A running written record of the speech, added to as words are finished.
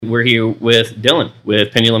we're here with Dylan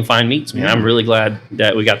with Pendulum Fine Meats. Man, I'm really glad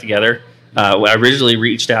that we got together. I originally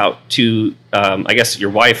reached out to, I guess,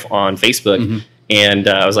 your wife on Facebook, and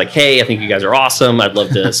I was like, hey, I think you guys are awesome. I'd love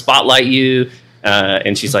to spotlight you.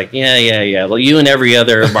 And she's like, yeah. Well, you and every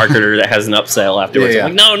other marketer that has an upsell afterwards.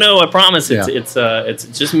 I'm like, no, I promise. It's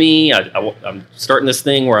just me. I'm starting this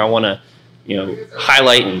thing where I want to,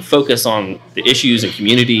 highlight and focus on the issues and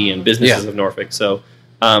community and businesses of Norfolk. So,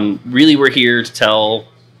 really, we're here to tell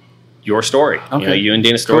your story. Okay. You and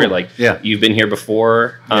Dana's story. Cool. You've been here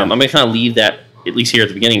before. I'm going to kind of leave that, at least here at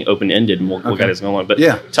the beginning, open-ended, and we'll get us going. But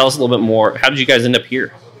tell us a little bit more. How did you guys end up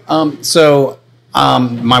here?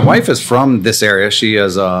 My wife is from this area. She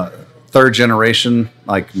is a third generation,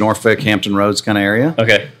 like Norfolk, Hampton Roads kind of area.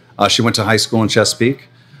 Okay. She went to high school in Chesapeake.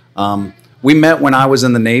 We met when I was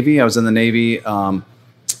in the Navy. I was in the Navy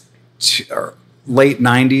late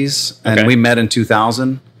 90s, and we met in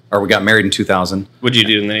 2000, or we got married in 2000. What did you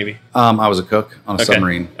do in the Navy? I was a cook on a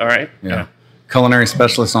submarine. All right. Yeah. Culinary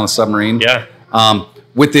specialist on a submarine. Yeah.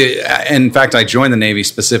 In fact, I joined the Navy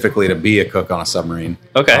specifically to be a cook on a submarine.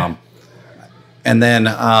 Okay. And then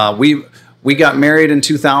we got married in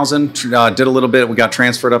 2000, did a little bit. We got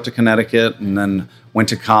transferred up to Connecticut and then went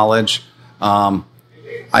to college.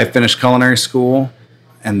 I finished culinary school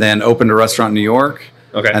and then opened a restaurant in New York.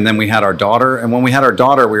 Okay. And then we had our daughter. And when we had our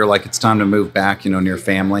daughter, we were like, it's time to move back, near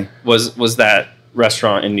family. Was that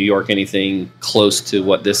restaurant in New York anything close to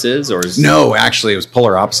what this is? Or No, actually, it was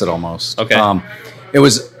polar opposite almost. Okay. It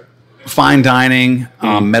was fine dining,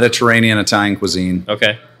 Mediterranean Italian cuisine.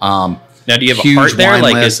 Okay. Now, do you have a heart there?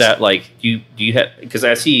 Like, is that like do you have? Because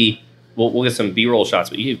I see, we'll get some B-roll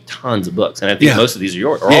shots, but you have tons of books, and I think most of these are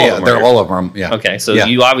yours. They're all of them. Yeah. Okay, so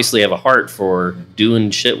you obviously have a heart for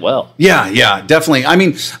doing shit well. Yeah, definitely. I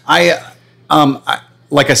mean,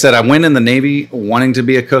 like I said, I went in the Navy wanting to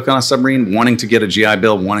be a cook on a submarine, wanting to get a GI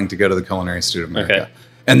Bill, wanting to go to the Culinary Institute of America,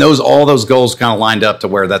 and all those goals kind of lined up to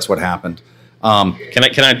where that's what happened. Can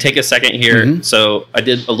I take a second here? So I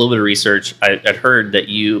did a little bit of research. I'd heard that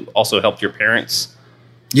you also helped your parents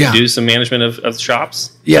do some management of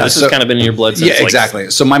shops. Yeah. So this has kind of been in your blood since. Yeah,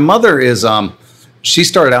 exactly. So my mother is, she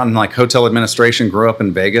started out in like hotel administration, grew up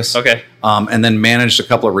in Vegas. Okay. And then managed a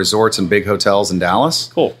couple of resorts and big hotels in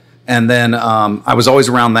Dallas. Cool. And then I was always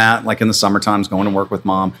around that, like in the summer times, going to work with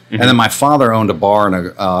mom. And then my father owned a bar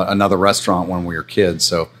and another restaurant when we were kids.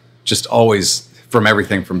 So just always from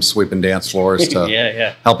everything from sweeping dance floors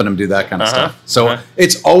to helping him do that kind of stuff. So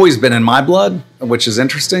it's always been in my blood, which is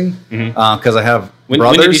interesting because I have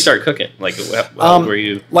brothers. When did you start cooking? Like, were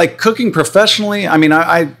you like cooking professionally? I mean,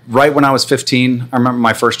 I right when I was 15, I remember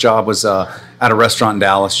my first job was at a restaurant in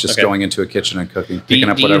Dallas, just going into a kitchen and cooking, picking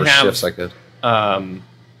up whatever shifts I could.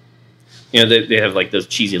 They have like those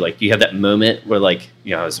cheesy, like, do you have that moment where like,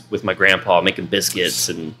 I was with my grandpa making biscuits,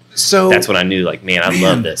 and so that's when I knew, like, man, I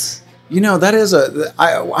love this. That is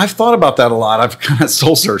I've thought about that a lot. I've kind of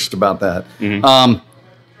soul searched about that.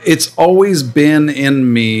 It's always been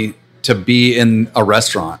in me to be in a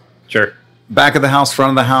restaurant. Sure. Back of the house, front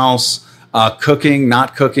of the house, cooking,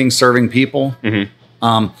 not cooking, serving people.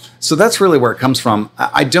 So that's really where it comes from.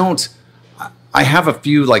 I have a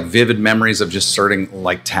few like vivid memories of just certain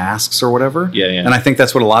like tasks or whatever. Yeah. And I think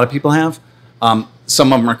that's what a lot of people have.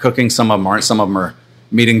 Some of them are cooking, some of them aren't. Some of them are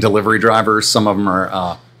meeting delivery drivers. Some of them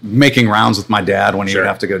are making rounds with my dad when he would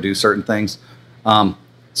have to go do certain things.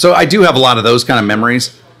 So I do have a lot of those kind of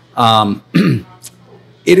memories.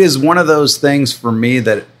 It is one of those things for me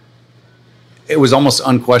that it was almost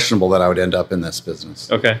unquestionable that I would end up in this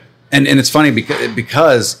business. Okay. And it's funny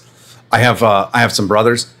because I have some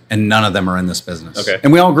brothers and none of them are in this business. Okay.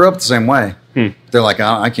 And we all grew up the same way. They're like,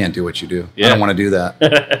 I can't do what you do. I don't want to do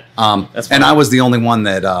that. And I was the only one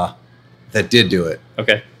that did do it.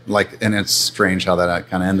 Okay. And it's strange how that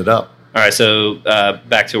kind of ended up. All right. So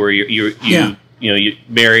back to where you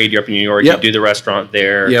married, you're up in New York, you do the restaurant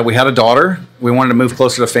there. Yeah. We had a daughter. We wanted to move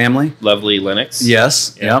closer to family. Lovely Lennox.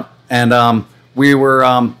 Yes. Yeah. Yep. And we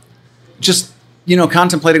were just,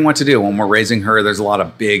 contemplating what to do when we're raising her. There's a lot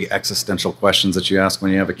of big existential questions that you ask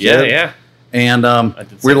when you have a kid. Yeah. And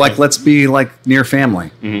we're like, let's be like near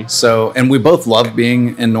family. So, and we both loved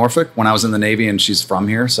being in Norfolk when I was in the Navy, and she's from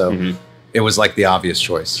here. So it was like the obvious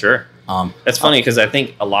choice. Sure. That's funny because I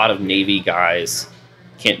think a lot of Navy guys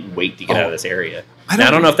can't wait to get out of this area. I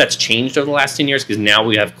don't know if that's changed over the last 10 years because now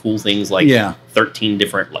we have cool things like 13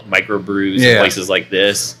 different like microbrews and places like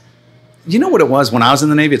this. You know what it was when I was in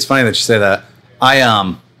the Navy? It's funny that you say that.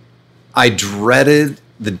 I dreaded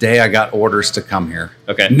the day I got orders to come here.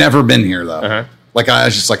 Okay. Never been here though. Like I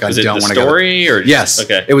was just like, I don't want to go. Story or yes.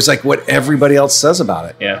 Okay. It was like what everybody else says about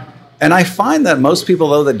it. Yeah. And I find that most people,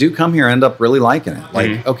 though, that do come here end up really liking it.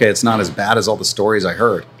 Like, okay, it's not as bad as all the stories I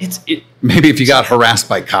heard. Maybe if you got harassed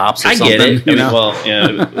by cops or something. I get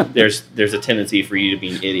it. There's a tendency for you to be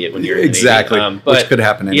an idiot when you're exactly, which could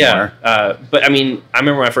happen anywhere. Yeah, but I mean, I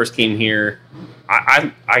remember when I first came here,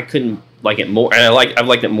 I couldn't like it more, and I've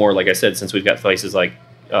liked it more. Like I said, since we've got places like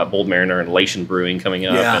Bold Mariner and Elation Brewing coming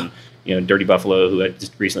up, and Dirty Buffalo, who I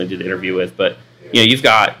just recently did the interview with. But you've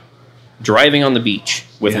got driving on the beach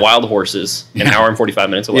with wild horses, an hour and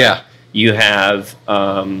 45 minutes away. Yeah. You have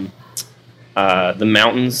the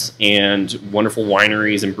mountains and wonderful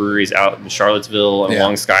wineries and breweries out in Charlottesville and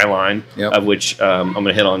along Skyline, of which I'm going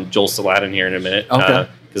to hit on Joel Salatin here in a minute,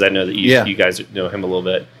 because I know that you guys know him a little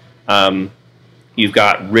bit. You've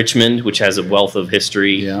got Richmond, which has a wealth of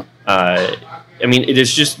history. Yeah. I mean, it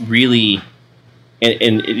is just really,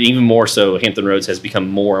 and even more so, Hampton Roads has become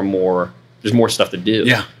more and more. There's more stuff to do.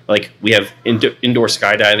 Yeah. Like we have indoor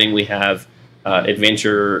skydiving. We have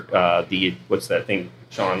adventure. What's that thing,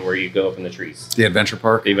 Sean, where you go up in the trees? The adventure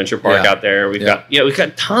park. The adventure park out there. We've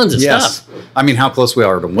got tons of stuff. I mean, how close we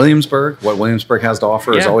are to Williamsburg. What Williamsburg has to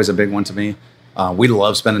offer is always a big one to me. We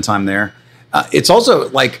love spending time there. It's also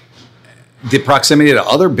like the proximity to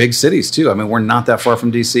other big cities too. I mean, we're not that far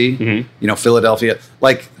from DC. Mm-hmm. Philadelphia,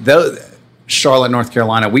 like Charlotte, North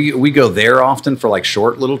Carolina. We go there often for like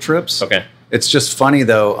short little trips. Okay. It's just funny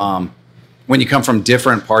though, when you come from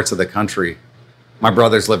different parts of the country. My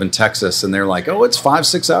brothers live in Texas, and they're like, "Oh, it's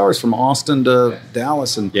 5-6 hours from Austin to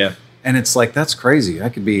Dallas," and it's like that's crazy. I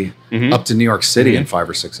could be up to New York City in 5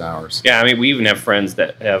 or 6 hours. Yeah, I mean, we even have friends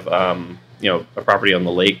that have a property on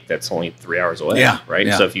the lake that's only 3 hours away. Yeah, right.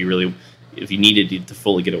 Yeah. So if you needed to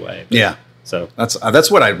fully get away, so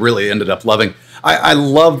that's what I really ended up loving. I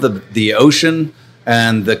love the ocean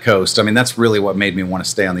and the coast. I mean, that's really what made me want to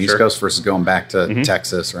stay on the East Coast versus going back to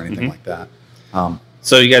Texas or anything like that.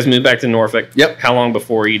 So you guys moved back to Norfolk. Yep. How long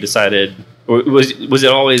before you decided? Was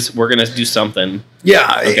it always we're going to do something?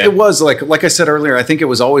 Yeah, it was like I said earlier. I think it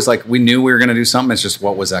was always like we knew we were going to do something. It's just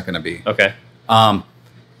what was that going to be? Okay.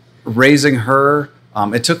 Raising her,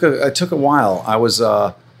 it took a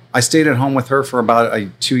while. I stayed at home with her for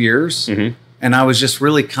about 2 years, and I was just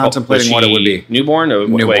really contemplating what it would be. Newborn or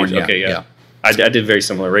newborn? Okay, yeah. I did very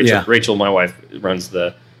similar. Rachel, my wife, runs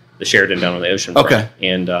the Sheraton down on the ocean. Okay,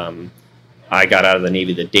 and I got out of the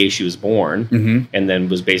Navy the day she was born, and then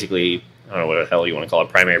was basically, I don't know what the hell you want to call it,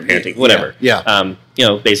 primary parenting, whatever. Yeah.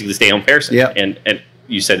 Basically stay home parenting. Yeah. And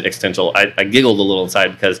you said existential. I giggled a little inside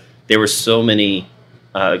because there were so many,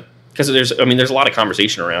 because there's a lot of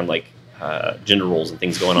conversation around like gender roles and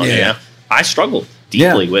things going on. Yeah. I struggled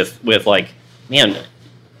deeply with like, man,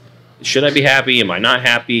 should I be happy? Am I not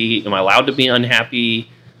happy? Am I allowed to be unhappy?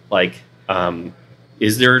 Like,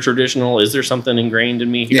 is there a traditional? Is there something ingrained in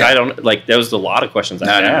me? Yeah. I don't like. There was a lot of questions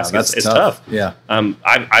I had to ask. It's tough. Yeah.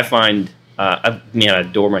 I find, I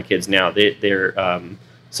adore my kids now. They're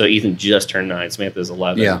so Ethan just turned 9. Samantha's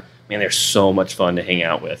 11. Yeah. Man, they're so much fun to hang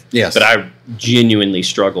out with. Yes. But I genuinely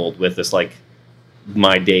struggled with this. Like,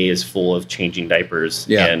 my day is full of changing diapers,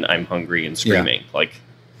 and I'm hungry and screaming. Like,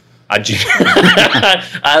 I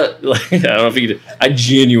don't know if you. I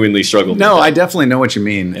genuinely struggled. No, with that. I definitely know what you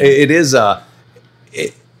mean. It is. I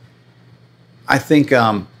think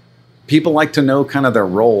people like to know kind of their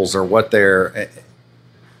roles or what they're.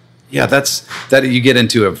 That's you get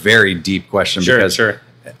into a very deep question because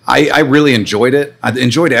I really enjoyed it. I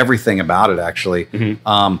enjoyed everything about it actually,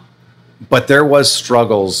 but there was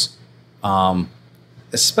struggles,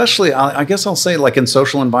 especially I guess I'll say like in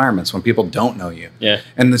social environments when people don't know you. Yeah,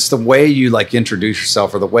 and it's the way you like introduce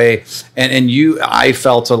yourself or the way and I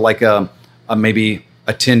felt like a maybe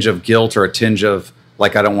a tinge of guilt or a tinge of.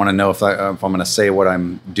 Like, I don't want to know if I'm going to say what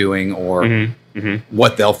I'm doing or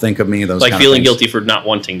what they'll think of me. Those like kind feeling of guilty for not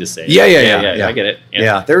wanting to say. Yeah. I get it.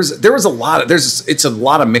 Yeah. There was a lot of it's a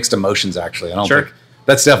lot of mixed emotions actually. I don't think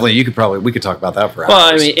that's definitely we could talk about that for hours.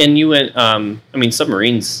 Well, I mean, and you went.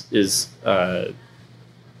 Submarines is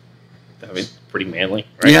pretty manly,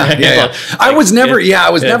 right? Yeah. I was never. I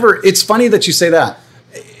was never. It's funny that you say that.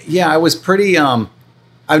 Yeah, I was pretty.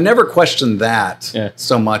 I've never questioned that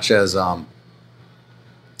so much as.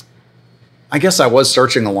 I guess I was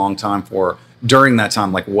searching a long time for during that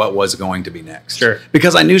time, like what was going to be next. Sure.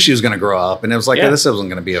 Because I knew she was going to grow up, and it was like this wasn't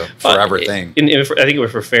going to be a forever thing. And I think it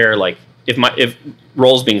was for fair. Like if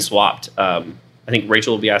roles being swapped, I think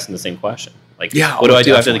Rachel will be asking the same question. Like, what do I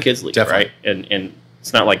do after the kids leave? Right. And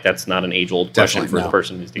it's not like that's not an age old question for the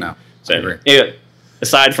person who's doing. No. So I agree. Anyway,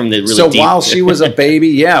 aside from the really so deep, while she was a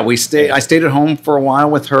baby, I stayed at home for a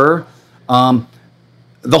while with her.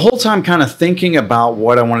 The whole time kind of thinking about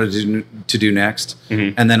what I wanted to do next.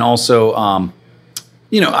 And then also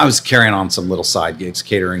I was carrying on some little side gigs,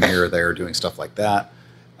 catering here or there, doing stuff like that.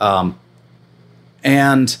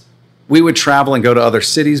 And we would travel and go to other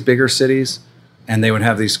cities, bigger cities, and they would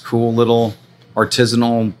have these cool little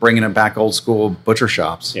artisanal, bringing it back old school butcher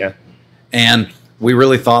shops. Yeah. And we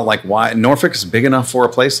really thought, like, why Norfolk is big enough for a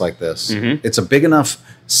place like this. Mm-hmm. It's a big enough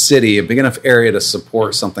city, a big enough area to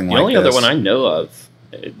support something like this. The only other one I know of,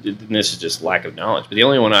 and this is just lack of knowledge, but the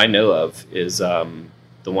only one I know of is the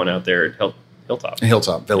one out there at Hilltop.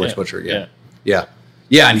 Hilltop Village Butcher, yeah.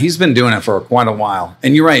 And he's been doing it for quite a while.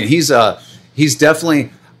 And you're right, he's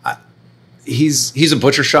definitely he's a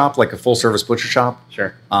butcher shop, like a full service butcher shop.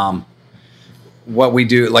 Sure. What we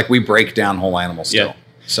do, like, we break down whole animals still. Yeah.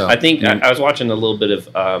 So I think I was watching a little bit of.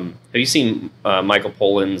 Have you seen Michael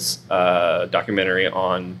Pollan's documentary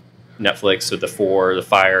on Netflix with the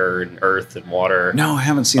fire and earth and water? No, I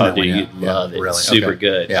haven't seen that one yet. You'd love it. Really? Super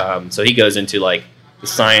good. Yeah. So he goes into like the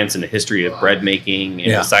science and the history of bread making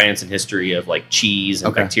and the science and history of like cheese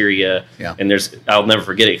and bacteria. Yeah. And I'll never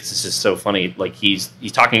forget it because it's just so funny. Like he's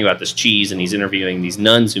talking about this cheese and he's interviewing these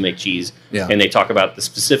nuns who make cheese. Yeah. And they talk about the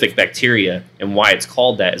specific bacteria and why it's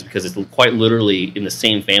called that is because it's quite literally in the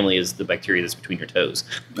same family as the bacteria that's between your toes.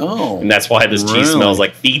 Oh. And that's why this cheese smells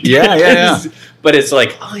like feet. Yeah. But it's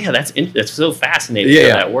like, oh yeah, that's so fascinating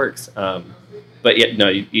how that works. But yeah, no,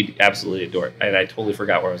 you'd absolutely adore it. And I totally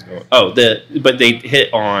forgot where I was going. Oh, but they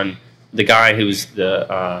hit on the guy who's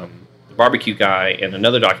the barbecue guy, and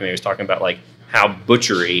another documentary was talking about like how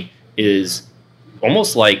butchery is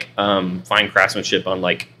almost like fine craftsmanship on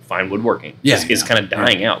like fine woodworking. It's kind of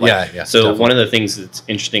dying out. Like, so definitely. One of the things that's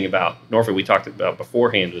interesting about Norfolk we talked about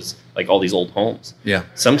beforehand was like all these old homes. Yeah.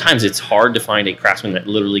 Sometimes it's hard to find a craftsman that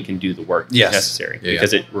literally can do the work necessary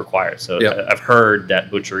because it requires. So I've heard that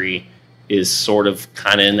butchery is sort of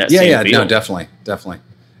kind of in that same field. No, definitely.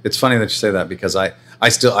 It's funny that you say that because I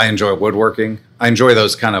enjoy woodworking. I enjoy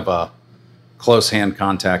those kind of close hand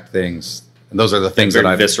contact things. And those are the things that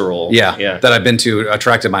I've visceral. That I've been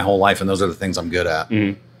attracted my whole life, and those are the things I'm good at.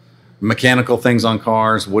 Mm-hmm. Mechanical things on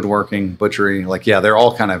cars, woodworking, butchery, they're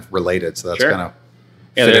all kind of related. So that's kind of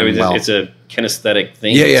it's a kinesthetic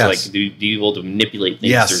thing. Yeah, it's like do you able to manipulate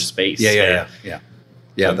things through space? Yeah.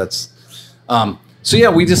 That's. So yeah,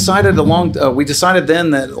 we decided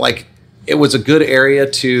then that like it was a good area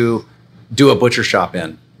to do a butcher shop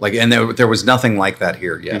in, like, and there was nothing like that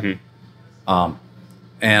here yet. Mm-hmm.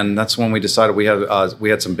 And that's when we decided we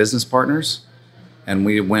had some business partners, and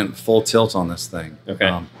we went full tilt on this thing.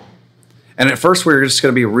 Okay. And at first we were just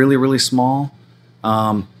going to be really, really small,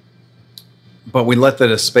 but we let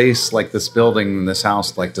the space, like this building, this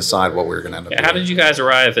house, like decide what we were going to end up doing. How did you guys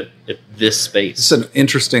arrive at this space? It's an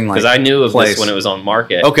interesting, like, because I knew of place. This when it was on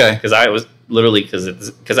market. Okay. Because I was literally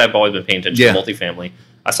because I've always been paying attention to multifamily.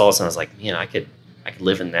 I saw this and I was like, man, I could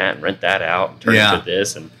live in that and rent that out and turn it into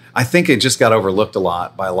this. And I think it just got overlooked a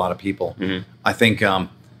lot by a lot of people. Mm-hmm. I think a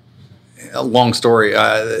long story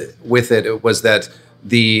with it was that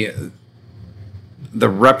the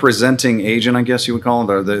representing agent, I guess you would call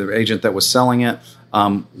it, or the agent that was selling it,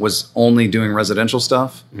 was only doing residential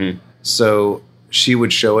stuff. Mm-hmm. So she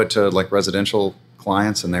would show it to like residential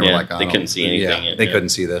clients, and they were like, they couldn't see anything. Yeah, they couldn't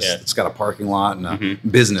see this. Yeah. It's got a parking lot and a mm-hmm.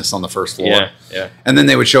 business on the first floor. Yeah. And then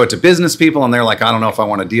they would show it to business people, and they're like, I don't know if I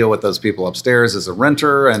want to deal with those people upstairs as a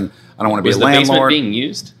renter, and I don't want to be a landlord. Was the basement being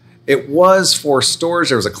used? It was for storage.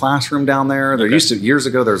 There was a classroom down there. There used to, years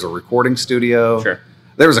ago, there was a recording studio. Sure.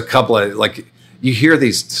 There was a couple of, like, you hear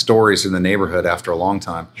these stories in the neighborhood after a long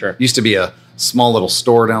time. Sure. Used to be a small little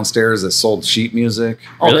store downstairs that sold sheet music,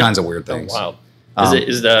 all kinds of weird things. Oh, wow.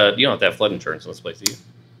 You don't have to have flood insurance in this place, do you?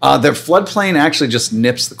 The floodplain actually just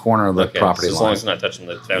nips the corner of the property line. As long as it's not touching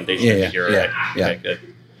the foundation, you're right. Yeah. Okay, good.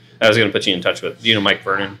 I was going to put you in touch with, do you know Mike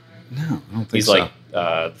Vernon? No, I don't think He's so. like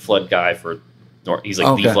the flood guy for North. He's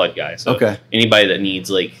like the flood guy. So anybody that needs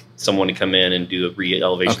like someone to come in and do a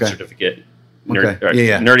re-elevation certificate,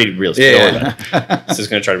 nerdy real estate. So just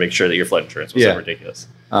going to try to make sure that your flood insurance was ridiculous.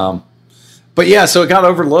 But yeah, so it got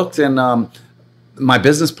overlooked, and my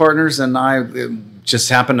business partners and I just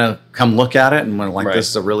happened to come look at it, and we're like, this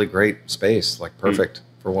is a really great space, like perfect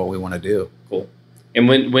for what we want to do. Cool. And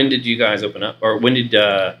when did you guys open up, or when did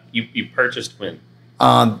you purchased when?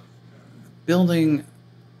 Building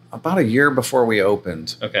about a year before we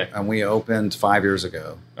opened. Okay. And we opened 5 years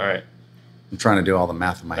ago. All right. I'm trying to do all the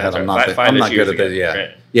math in my head. Right. I'm not good at that. Yeah.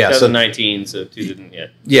 Right. Yeah. 2019, so two didn't yet.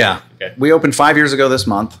 Yeah. Okay. We opened 5 years ago this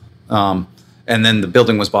month. And then the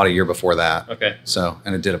building was bought a year before that. Okay. So,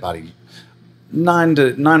 and it did about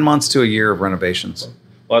 9 months to a year of renovations.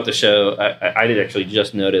 Well, at the show, I did actually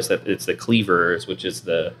just notice that it's the cleavers, which is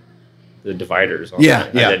the dividers. I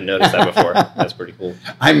didn't notice that before. That's pretty cool.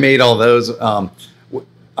 I made all those.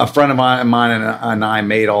 a friend of mine and I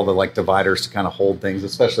made all the like dividers to kind of hold things,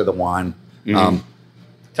 especially the wine. Mm-hmm.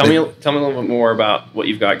 Tell me a little bit more about what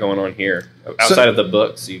you've got going on here outside of the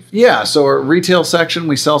books. So our retail section,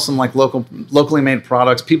 we sell some like locally made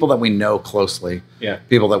products, people that we know closely,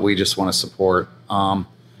 people that we just want to support. And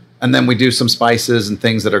then we do some spices and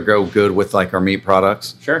things that go good with like our meat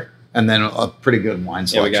products. Sure. And then a pretty good wine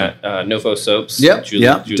selection. Yeah, we got Nofo soaps. Julie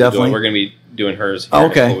definitely. We're going to be doing hers here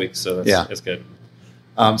in a couple weeks, so that's good.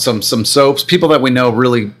 Some soaps, people that we know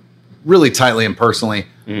really, really tightly and personally.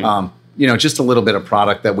 Mm-hmm. Just a little bit of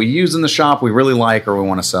product that we use in the shop, we really like or we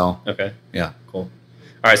want to sell. Okay. Yeah. Cool.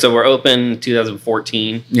 All right, so we're open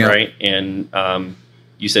 2014, right? And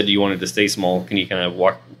you said you wanted to stay small. Can you kind of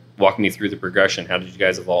walk me through the progression? How did you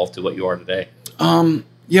guys evolve to what you are today?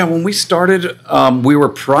 When we started, we were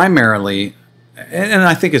primarily, and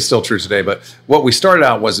I think it's still true today, but what we started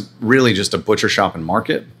out was really just a butcher shop and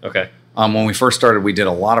market. Okay. When we first started, we did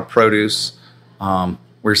a lot of produce.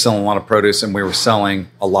 We were selling a lot of produce, and we were selling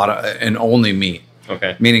a lot of and only meat.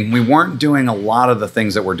 Okay. Meaning we weren't doing a lot of the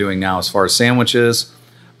things that we're doing now as far as sandwiches.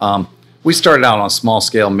 We started out on a small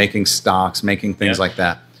scale, making stocks, making things like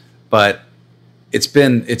that. But it's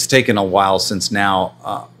taken a while since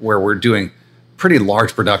now where we're doing pretty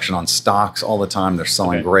large production on stocks all the time. They're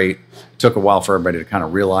selling great. Took a while for everybody to kind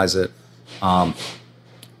of realize it. And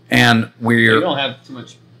you don't have too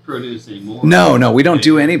much produce anymore. No, we don't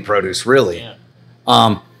do any produce really. Yeah.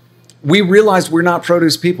 We realized we're not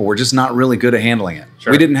produce people. We're just not really good at handling it.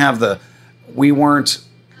 Sure. We didn't have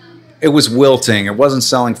it was wilting. It wasn't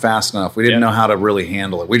selling fast enough. We didn't know how to really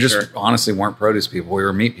handle it. We just honestly weren't produce people. We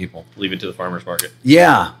were meat people. Leave it to the farmer's market.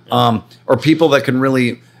 Yeah. Or people that can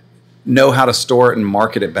really know how to store it and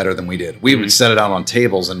market it better than we did. We would set it out on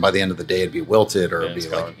tables, and by the end of the day, it'd be wilted or it'd be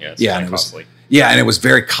like, and it was costly. And it was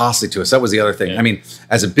very costly to us. That was the other thing. Yeah. I mean,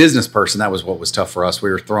 as a business person, that was what was tough for us. We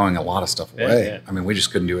were throwing a lot of stuff away. Yeah. I mean, we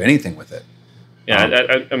just couldn't do anything with it.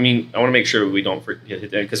 Yeah, I mean, I want to make sure we don't forget,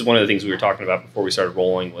 because one of the things we were talking about before we started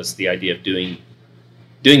rolling was the idea of doing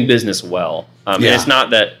business well. And it's not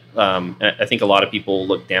that I think a lot of people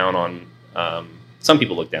look down on. Some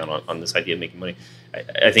people look down on this idea of making money.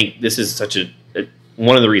 I think this is such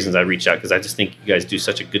one of the reasons I reached out, because I just think you guys do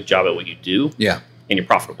such a good job at what you do. Yeah, and you're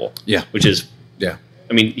profitable. Yeah, which is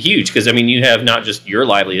I mean, huge, because I mean you have not just your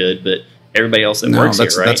livelihood, but everybody else that works here,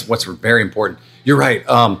 right? That's what's very important. You're right.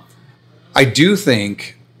 I do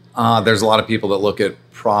think there's a lot of people that look at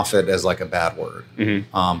profit as like a bad word,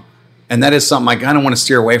 and that is something I kind of want to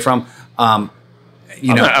steer away from. I'm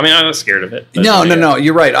not scared of it. No.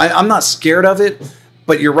 You're right. I'm not scared of it,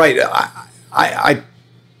 but you're right.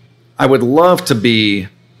 I would love to be,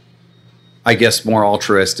 I guess, more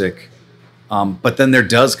altruistic. But then there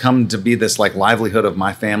does come to be this like livelihood of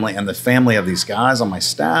my family and the family of these guys on my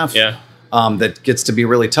staff. Yeah. That gets to be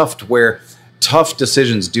really tough, to where tough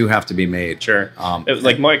decisions do have to be made. Sure.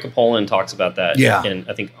 Like Mike Pollan talks about that. Yeah. In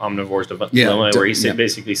I think Omnivore's Dilemma, where he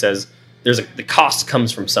basically says the cost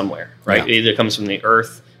comes from somewhere, right? Yeah. It either comes from the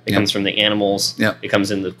earth, it comes from the animals, it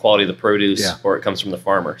comes in the quality of the produce, or it comes from the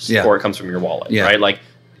farmers, or it comes from your wallet, right? Like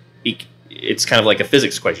it's kind of like a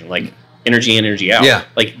physics equation, like energy in, energy out. Yeah.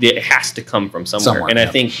 Like it has to come from somewhere. And I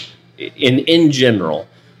think in general,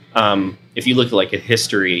 if you look at like a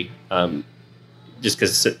history, just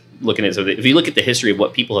because looking at if you look at the history of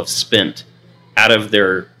what people have spent out of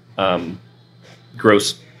their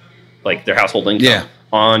gross, like their household income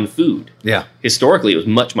on food, historically it was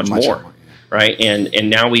much more, right?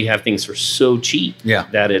 And now we have things for so cheap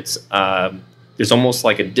that it's there's almost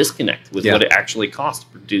like a disconnect with what it actually costs to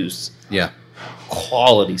produce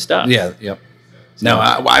quality stuff. Yep. No,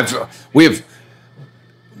 I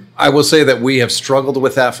will say that we have struggled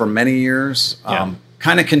with that for many years.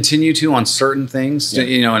 Kind of continue to on certain things,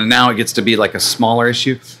 and now it gets to be like a smaller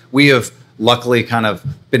issue. We have luckily kind of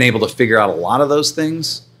been able to figure out a lot of those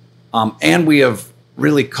things. And we have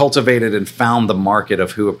really cultivated and found the market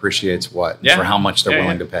of who appreciates what for how much they're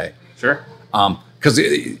willing to pay. Sure. Because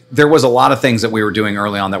there was a lot of things that we were doing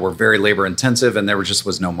early on that were very labor intensive, and there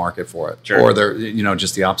was no market for it. Sure. Or there,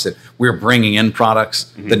 just the opposite. We were bringing in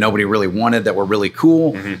products that nobody really wanted, that were really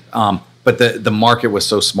cool. But the market was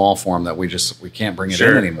so small for them that we can't bring it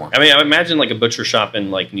in anymore. I mean, I imagine like a butcher shop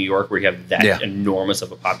in like New York where you have that enormous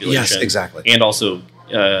of a population. Yes, exactly. And also,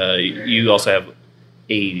 you also have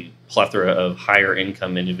a plethora of higher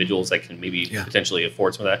income individuals that can maybe potentially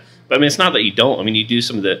afford some of that. But I mean, it's not that you don't. I mean, you do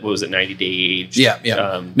some of the, 90-day age?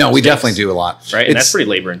 No, we definitely do a lot. Right? And that's pretty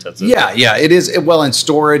labor intensive. Yeah, it is. Well, and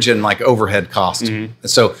storage and like overhead cost.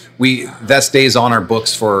 So that stays on our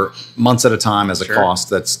books for months at a time as a cost.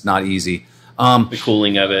 That's not easy. The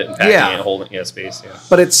cooling of it, and packing it, holding space. Yeah.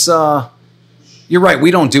 But it's, you're right.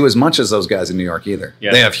 We don't do as much as those guys in New York either.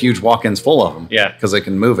 Yeah. They have huge walk-ins full of them. Yeah. Because they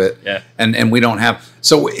can move it. Yeah. And we don't have.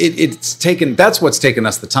 So it's taken. That's what's taken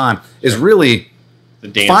us the time is really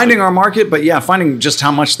finding our market, but finding just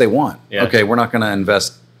how much they want. Yeah. Okay, we're not going to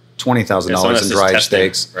invest $20,000 in dried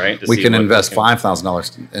steaks. Right. We can invest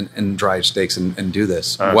 $5,000 in dried steaks and do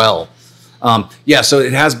this well. So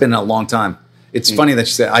it has been a long time. It's funny that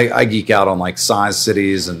you say I geek out on like size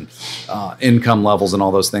cities and income levels and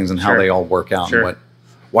all those things and how they all work out and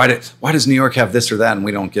why does New York have this or that and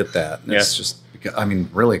we don't get that? And it's just because,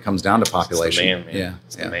 really it comes down to population. It's the man. Yeah,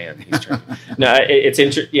 it's the man. He's trying. No, it's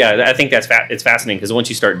I think it's fascinating because once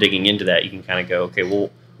you start digging into that, you can kind of go, okay, well,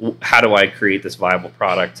 how do I create this viable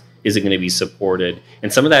product? Is it going to be supported?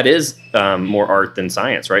 And some of that is more art than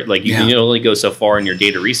science, right? Like you can only go so far in your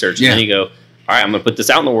data research, and then you go, all right, I'm going to put this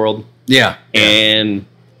out in the world. Yeah. And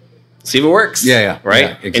see if it works. Yeah. Right.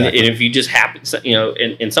 Yeah, exactly. And if you just happen,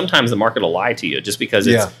 and sometimes the market will lie to you just because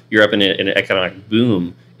you're up in an economic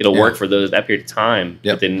boom. It'll work for that period of time.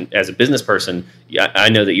 Yep. But then as a business person, I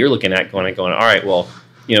know that you're looking at going, all right, well,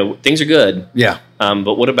 things are good. Yeah.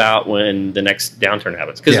 But what about when the next downturn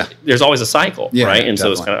happens? Because there's always a cycle, right? And definitely.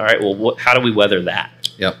 So it's kind of, all right, well, how do we weather that?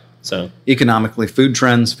 Yep. So economically, food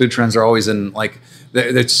trends are always in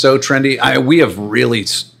it's so trendy. We have really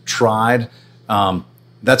tried.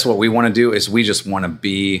 That's what we want to do is we just want to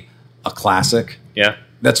be a classic. Yeah.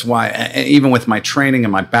 That's why even with my training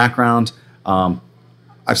and my background,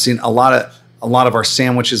 I've seen a lot of our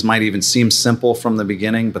sandwiches might even seem simple from the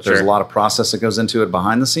beginning, but there's a lot of process that goes into it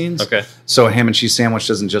behind the scenes. Okay. So a ham and cheese sandwich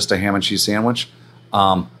isn't just a ham and cheese sandwich.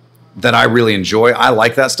 That I really enjoy. I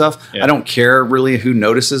like that stuff. Yeah. I don't care really who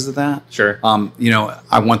notices that. Sure.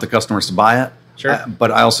 I want the customers to buy it. Sure. But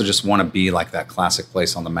I also just want to be like that classic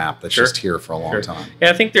place on the map that's just here for a long time. Yeah,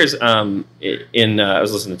 I think there's I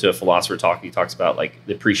was listening to a philosopher talk. He talks about like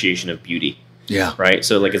the appreciation of beauty. Yeah. Right.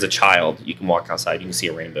 So like as a child, you can walk outside, you can see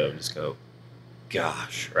a rainbow, and just go,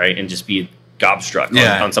 "Gosh!" Right, and just be gobstruck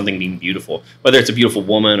on something being beautiful. Whether it's a beautiful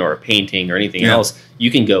woman or a painting or anything else, you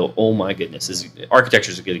can go, "Oh my goodness!"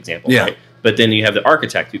 Architecture is a good example, right? But then you have the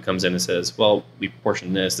architect who comes in and says, "Well, we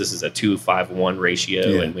proportioned this. This is a 2:5:1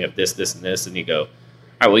 ratio, and we have this, this, and this." And you go, "All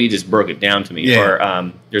right, well, you just broke it down to me." Yeah.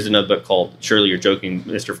 Or there's another book called "Surely You're Joking,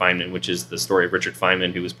 Mr. Feynman," which is the story of Richard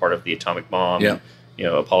Feynman, who was part of the atomic bomb. Yeah. And,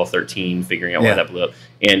 Apollo 13, figuring out why that blew up.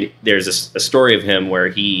 And there's a story of him where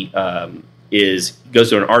he goes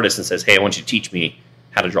to an artist and says, "Hey, I want you to teach me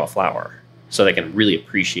how to draw a flower, so that I can really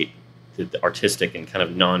appreciate the artistic and kind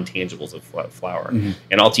of non-tangibles of flower. Mm-hmm.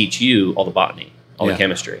 And I'll teach you all the botany, all the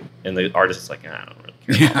chemistry." And the artist is like, "I don't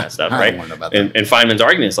really care about that stuff," right? And Feynman's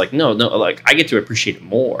argument is like, no, like I get to appreciate it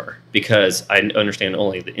more because I understand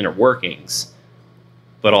only the inner workings,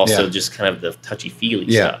 but also just kind of the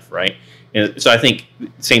touchy-feely stuff, right? And so I think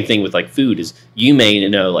same thing with like food is you may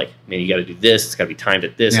know like, man, you got to do this. It's got to be timed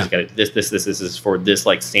at this. It's got to do this is for this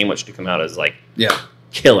like sandwich to come out as like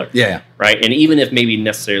killer. Yeah. Right. And even if maybe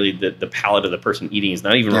necessarily the palate of the person eating is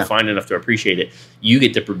not even refined enough to appreciate it, you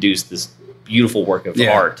get to produce this beautiful work of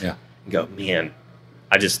art and go, man,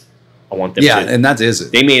 I want them to. And that is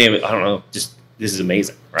it. They made it, I don't know, just this is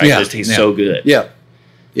amazing. Right. It just tastes so good. Yeah.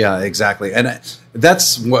 Yeah, exactly. And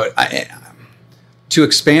that's what to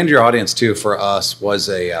expand your audience too for us was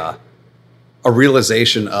a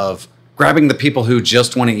realization of grabbing the people who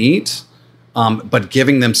just want to eat, but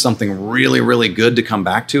giving them something really, really good to come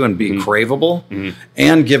back to and be craveable,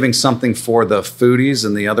 and giving something for the foodies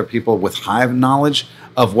and the other people with high knowledge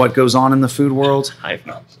of what goes on in the food world,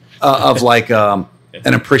 of like an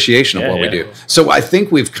appreciation of what we do. So I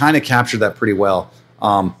think we've kind of captured that pretty well,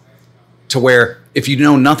 to where if you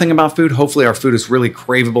know nothing about food, hopefully our food is really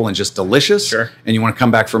craveable and just delicious, and you want to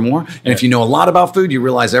come back for more. And if you know a lot about food, you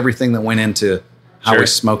realize everything that went into how we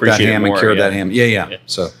smoked that ham and cured that ham. Yeah.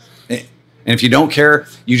 So, and if you don't care,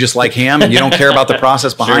 you just like ham and you don't care about the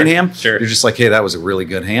process behind ham, you're just like, hey, that was a really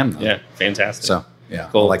good ham, though. Yeah, fantastic. So,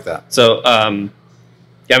 cool. I like that. So,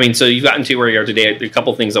 so you've gotten to where you are today. A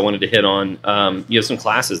couple things I wanted to hit on. You have some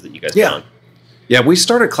classes that you guys put on. Yeah, we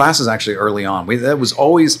started classes actually early on. That was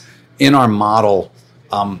always in our model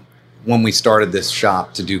when we started this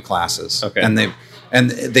shop to do classes. Okay. And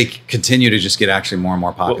they continue to just get actually more and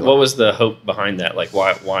more popular. What was the hope behind that? Like,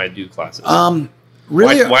 why do classes?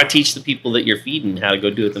 Really, why teach the people that you're feeding how to go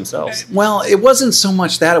do it themselves? Well, it wasn't so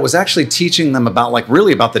much that. It was actually teaching them about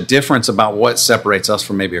about the difference about what separates us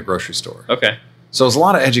from maybe a grocery store. Okay. So there's a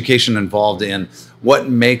lot of education involved in what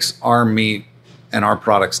makes our meat and our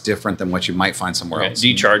products different than what you might find somewhere else. Do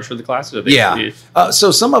you charge for the classes?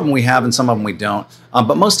 So some of them we have and some of them we don't.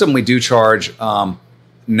 But most of them we do charge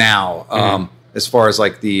now. As far as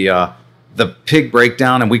like the pig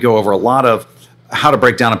breakdown, and we go over a lot of how to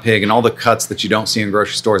break down a pig and all the cuts that you don't see in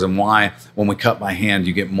grocery stores, and why when we cut by hand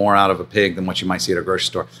you get more out of a pig than what you might see at a grocery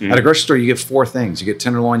store. At a grocery store you get 4 things. You get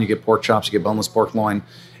tenderloin, you get pork chops, you get boneless pork loin,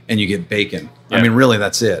 and you get bacon. Yeah. I mean, really,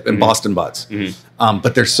 that's it. And Boston butts.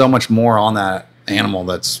 But there's so much more on that animal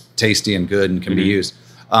that's tasty and good and can be used.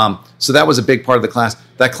 So that was a big part of the class.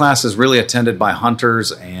 That class is really attended by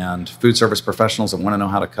hunters and food service professionals that want to know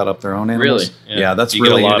how to cut up their own animals. Really? Yeah, that's you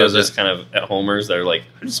really get a lot of this kind of at homers that are like,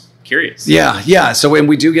 I'm just curious. Yeah. So, and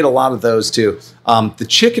we do get a lot of those too. The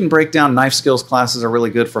chicken breakdown knife skills classes are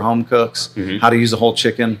really good for home cooks. How to use a whole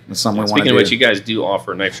chicken. That's something we want to do. Speaking of which, you guys do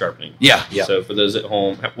offer knife sharpening. Yeah. So for those at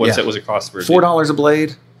home, what's it cost for $4 a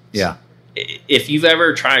blade? Yeah. If you've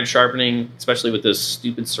ever tried sharpening, especially with those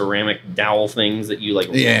stupid ceramic dowel things that you like,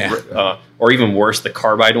 or even worse, the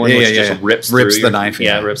carbide one, which just rips the knife.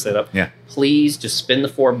 Rips it up. Yeah. Please just spend the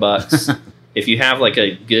 $4. If you have like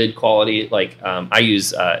a good quality, like I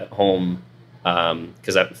use home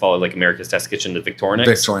because I follow like America's Test Kitchen to Victorinox.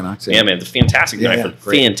 Victorinox, yeah, man, the fantastic knife,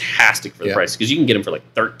 fantastic for the price because you can get them for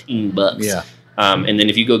like $13. Yeah. And then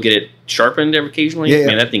if you go get it sharpened occasionally,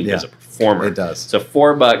 man, that thing is a performer. It does. So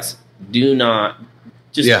 $4. Do not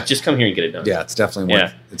just come here and get it done. Yeah, it's definitely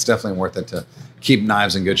worth it to keep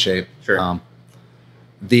knives in good shape. Sure.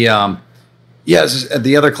 The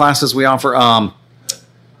other classes we offer,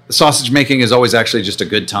 sausage making is always actually just a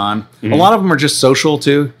good time. A lot of them are just social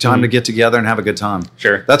too, time to get together and have a good time.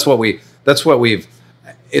 Sure. That's what we've.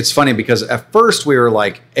 It's funny because at first we were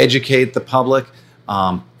like educate the public.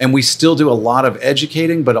 And we still do a lot of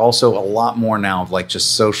educating, but also a lot more now of like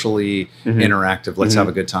just socially interactive. Let's have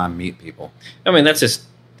a good time, meet people. I mean, that's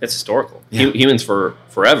historical. Yeah. Humans for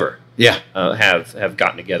forever have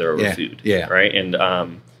gotten together over food. Yeah. Right. And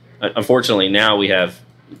unfortunately, now we have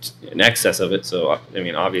an excess of it. So, I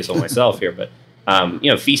mean, obvious on myself here, but,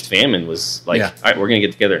 feast famine was like, all right, we're going to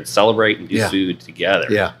get together and celebrate and do food together.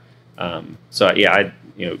 Yeah.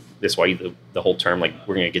 That's why the whole term, like,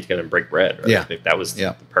 we're going to get together and break bread. Right? Yeah. That was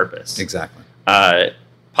the purpose. Exactly.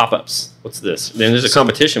 Pop-ups. What's this? Then there's a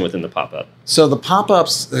competition within the pop-up. So the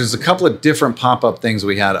pop-ups, there's a couple of different pop-up things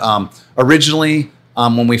we had. Originally,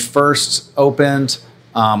 when we first opened,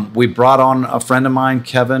 we brought on a friend of mine,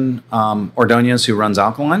 Kevin Ordonez, who runs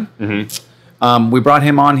Alkaline. We brought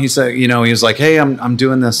him on. He said, he was like, hey, I'm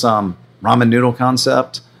doing this ramen noodle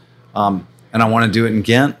concept, and I want to do it in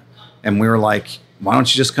Ghent. And we were like, why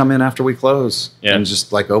don't you just come in after we close and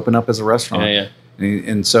just like open up as a restaurant?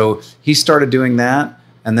 And so he started doing that.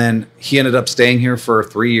 And then he ended up staying here for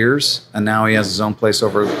 3 years. And now he has his own place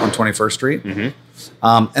over on 21st Street.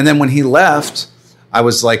 And then when he left, I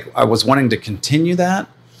was wanting to continue that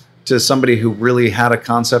to somebody who really had a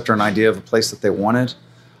concept or an idea of a place that they wanted,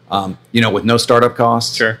 with no startup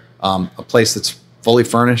costs. Sure. A place that's fully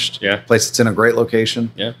furnished. Yeah. Place that's in a great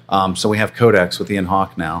location. Yeah. So we have Codex with Ian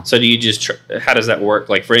Hawk now. So do you just how does that work?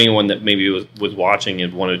 Like for anyone that maybe was watching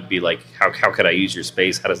and wanted to be like, how could I use your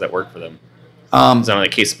space? How does that work for them? Is that on a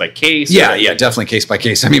case by case? Yeah, definitely case by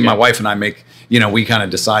case. I mean, my wife and I make, we kind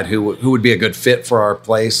of decide who would be a good fit for our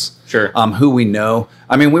place. Sure. Who we know.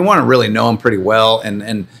 I mean, we want to really know them pretty well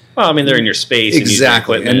and well, I mean, they're in your space.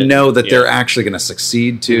 Exactly. And know that they're actually going to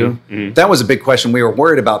succeed too. That was a big question. We were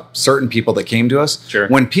worried about certain people that came to us. Sure.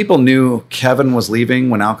 When people knew Kevin was leaving,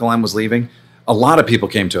 when Alkaline was leaving, a lot of people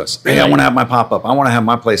came to us. Hey, I want to have my pop-up. I want to have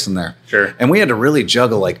my place in there. Sure. And we had to really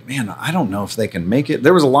juggle like, man, I don't know if they can make it.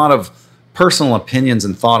 There was a lot of personal opinions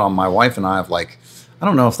and thought on my wife and I of like, I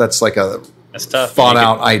don't know if that's like that's tough. Thought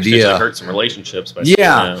out idea. Hurt some relationships. By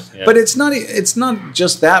But it's not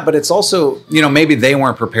just that, but it's also, maybe they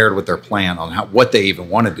weren't prepared with their plan on what they even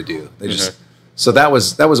wanted to do. They just, so that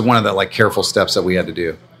was one of the like careful steps that we had to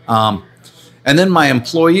do. And then my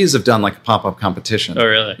employees have done like a pop-up competition. Oh,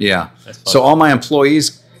 really? Yeah. So all my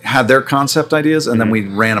employees had their concept ideas, and then we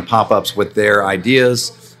ran a pop-ups with their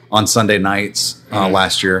ideas on Sunday nights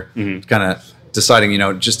last year, kind of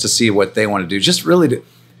deciding, just to see what they want to do, just really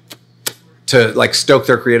to like stoke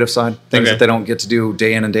their creative side, things that they don't get to do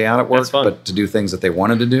day in and day out at work, but to do things that they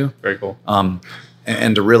wanted to do. Very cool.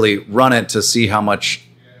 And to really run it to see how much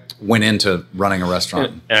went into running a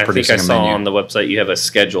restaurant. And I think I saw on the website you have a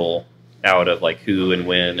schedule out of like who and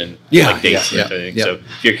when and like dates and everything. So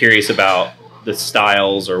if you're curious about the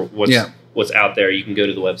styles or what's out there, you can go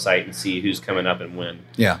to the website and see who's coming up and when.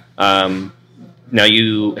 Yeah. Now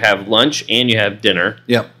you have lunch and you have dinner.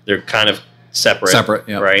 Yep. They're kind of separate.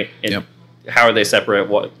 Yep. Right? And how are they separate?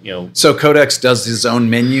 So Codex does his own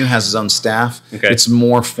menu, has his own staff. Okay. It's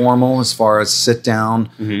more formal as far as sit down,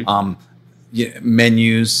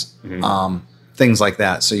 menus, things like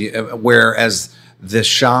that. So whereas the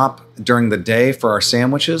shop during the day for our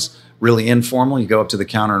sandwiches, really informal. You go up to the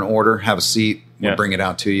counter and order, have a seat, We'll bring it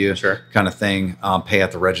out to you, sure. kind of thing. Pay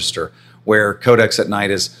at the register. Where Codex at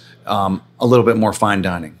night is a little bit more fine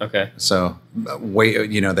dining. Okay. So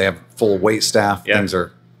they have full wait staff. Yeah. Things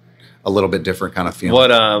are a little bit different kind of feeling. What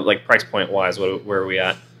like price point wise? Where are we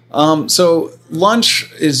at? So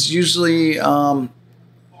lunch is usually I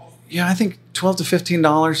think $12 to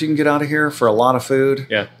 $15 you can get out of here for a lot of food.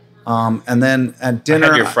 Yeah. And then at dinner, I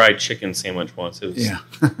had your fried chicken sandwich once. It was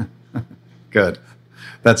good.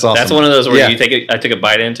 That's awesome. That's one of those where I took a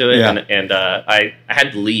bite into it and I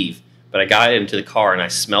had to leave, but I got into the car and I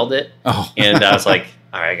smelled it. Oh. And I was like,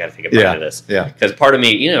 all right, I got to take a bite of this. Yeah. Because part of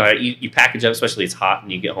me, you package up, especially it's hot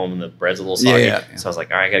and you get home and the bread's a little soggy. Yeah. So I was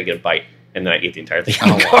like, all right, I got to get a bite. And then I ate the entire thing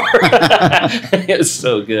in the car. It was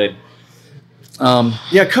so good.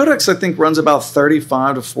 Codex I think runs about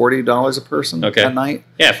 $35 to $40 a person at night.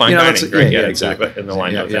 Yeah, fine dining. Right? Yeah, exactly. In the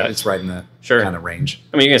line of that, it's right in the kind of range.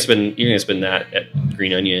 I mean, you're gonna spend that at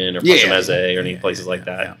Green Onion or Plaza Meze or any places like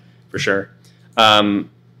that for sure.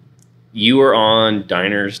 You were on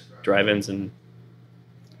diners, drive-ins, and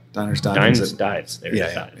dives.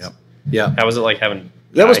 Yeah. How was it like having?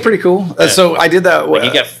 That was pretty cool. So I did that. Like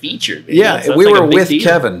you got featured. Yeah, we were with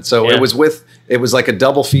Kevin. So it was like a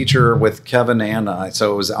double feature with Kevin and I.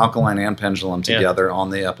 So it was Alkaline and Pendulum together on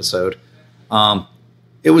the episode.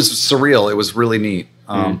 It was surreal. It was really neat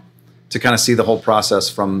to kind of see the whole process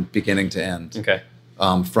from beginning to end. Okay.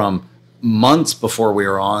 From months before we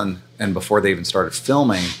were on and before they even started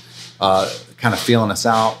filming, kind of feeling us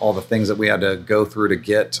out, all the things that we had to go through to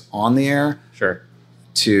get on the air. Sure.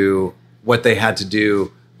 To what they had to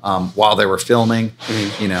do while they were filming,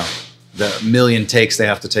 the million takes they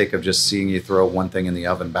have to take of just seeing you throw one thing in the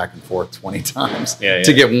oven back and forth 20 times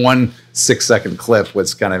to get 1 6-second clip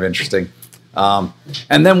was kind of interesting. And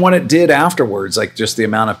then what it did afterwards, like just the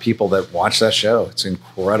amount of people that watch that show, it's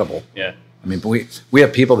incredible. Yeah. I mean, we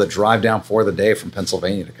have people that drive down for the day from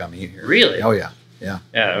Pennsylvania to come eat here. Really? Oh, yeah. Yeah.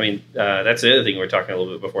 Yeah. I mean, that's the other thing we were talking a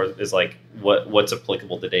little bit before is like what's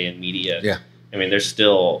applicable today in media. Yeah. I mean,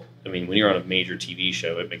 when you're on a major TV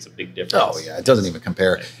show, it makes a big difference. Oh, yeah. It doesn't even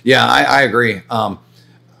compare. Right. Yeah, I agree.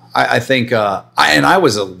 I think, I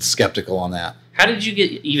was skeptical on that. How did you get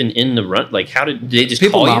even in the run? Like, how did they just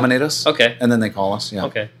people call nominate you? us? Okay. And then they call us. Yeah.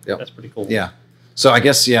 Okay. Yep. That's pretty cool. Yeah. So I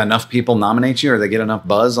guess, enough people nominate you or they get enough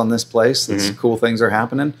buzz on this place that cool things are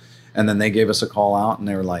happening. And then they gave us a call out and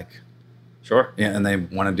they were like, sure. Yeah, and they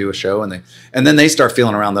want to do a show, and then they start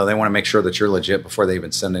feeling around though. They want to make sure that you're legit before they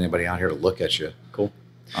even send anybody out here to look at you. Cool.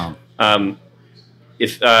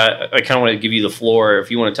 If I kind of want to give you the floor,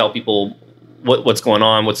 if you want to tell people what's going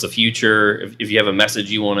on, what's the future, if you have a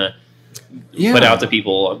message you want to put out to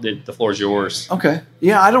people, the floor is yours. Okay.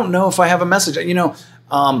 Yeah, I don't know if I have a message.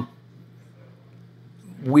 My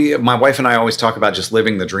wife and I always talk about just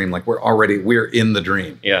living the dream. Like we're in the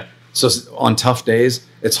dream. Yeah. So on tough days,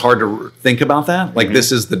 it's hard to think about that. Like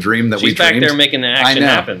this is the dream that we dreamed. She's back there making the action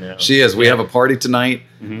happen now. She is. We have a party tonight.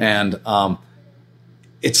 And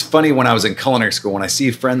it's funny when I was in culinary school, when I see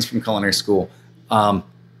friends from culinary school,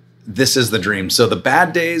 this is the dream. So the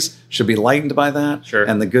bad days should be lightened by that. Sure.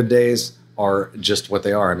 And the good days are just what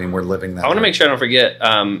they are. I mean, we're living that. I want to make sure I don't forget.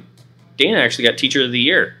 Dana actually got Teacher of the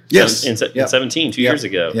Year. Yes. In 17, 2 years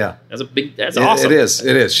ago. Yeah. That's awesome.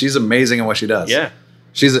 It is. She's amazing at what she does. Yeah.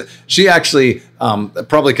 She actually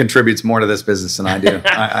probably contributes more to this business than I do.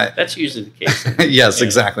 That's usually the case. Yes,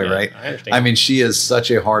 exactly right. I understand. I mean, she is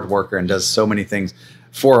such a hard worker and does so many things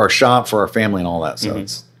for our shop, for our family, and all that. So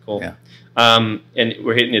it's cool. Yeah. And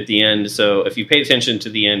we're hitting at the end. So if you pay attention to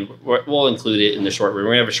the end, we'll include it in the short version.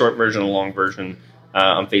 We're going to have a short version, a long version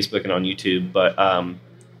on Facebook and on YouTube. But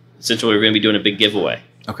essentially, we're going to be doing a big giveaway.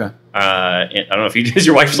 Okay. And I don't know if has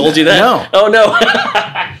your wife told you that? No. Oh no.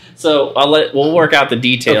 So we'll work out the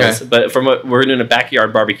details. Okay. But we're doing a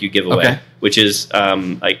backyard barbecue giveaway, which is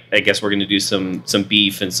I guess we're going to do some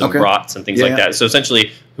beef and some brats and things like that. So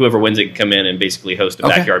essentially, whoever wins it can come in and basically host a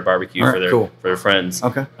backyard barbecue for their friends.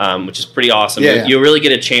 Okay. Which is pretty awesome. Yeah, you'll really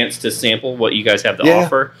get a chance to sample what you guys have to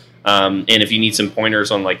offer. And if you need some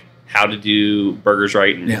pointers on like how to do burgers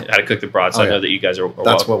right and how to cook the brats, I know that you guys are.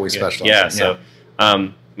 That's what we specialize in. Yeah.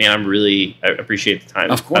 So. Man, I appreciate the time.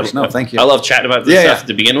 Of course, thank you. I love chatting about this stuff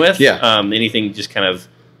to begin with. Yeah. Anything just kind of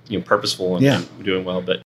purposeful and doing well, but